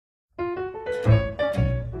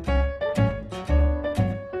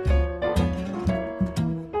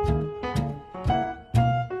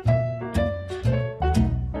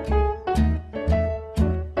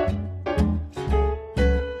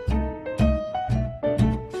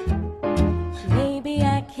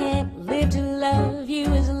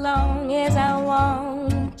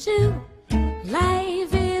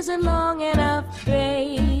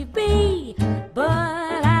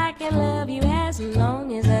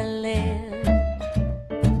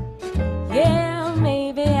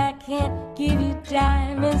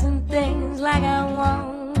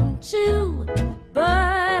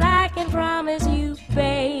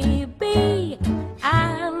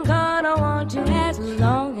you as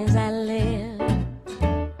long as I live.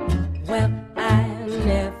 Well, I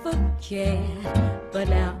never cared, but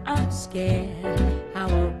now I'm scared I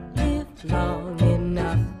won't live long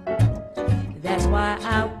enough. That's why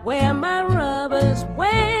I wear my rubbers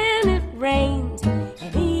when it rains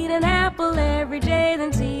and eat an apple every day,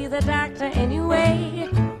 then see the doctor anyway.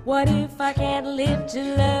 What if I can't live to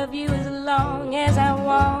love you as long as I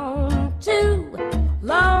want to?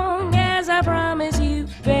 Long as I promise you,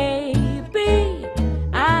 baby,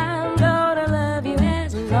 I'm gonna love you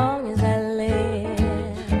as long as I live.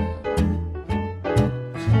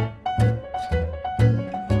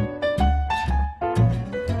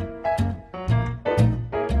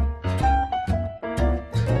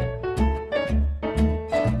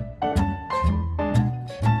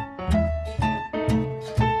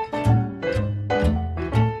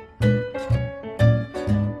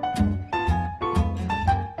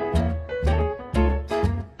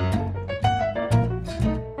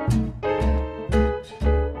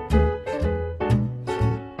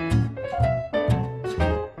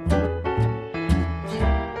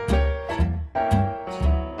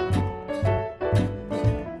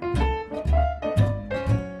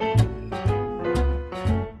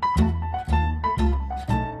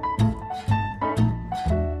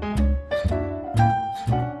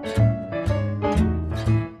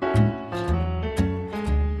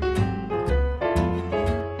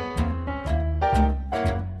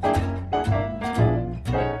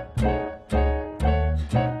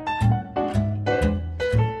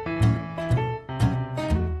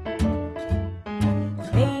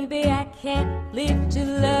 Baby, I can't live to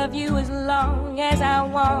love you as long as I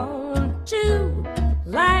want to.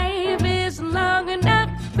 Life is long enough,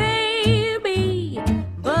 baby,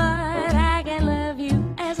 but I can love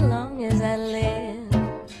you as long as I live.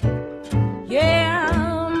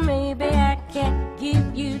 Yeah, maybe I can't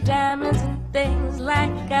give you diamonds and things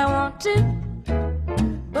like I want to,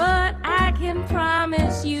 but I can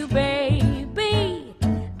promise you,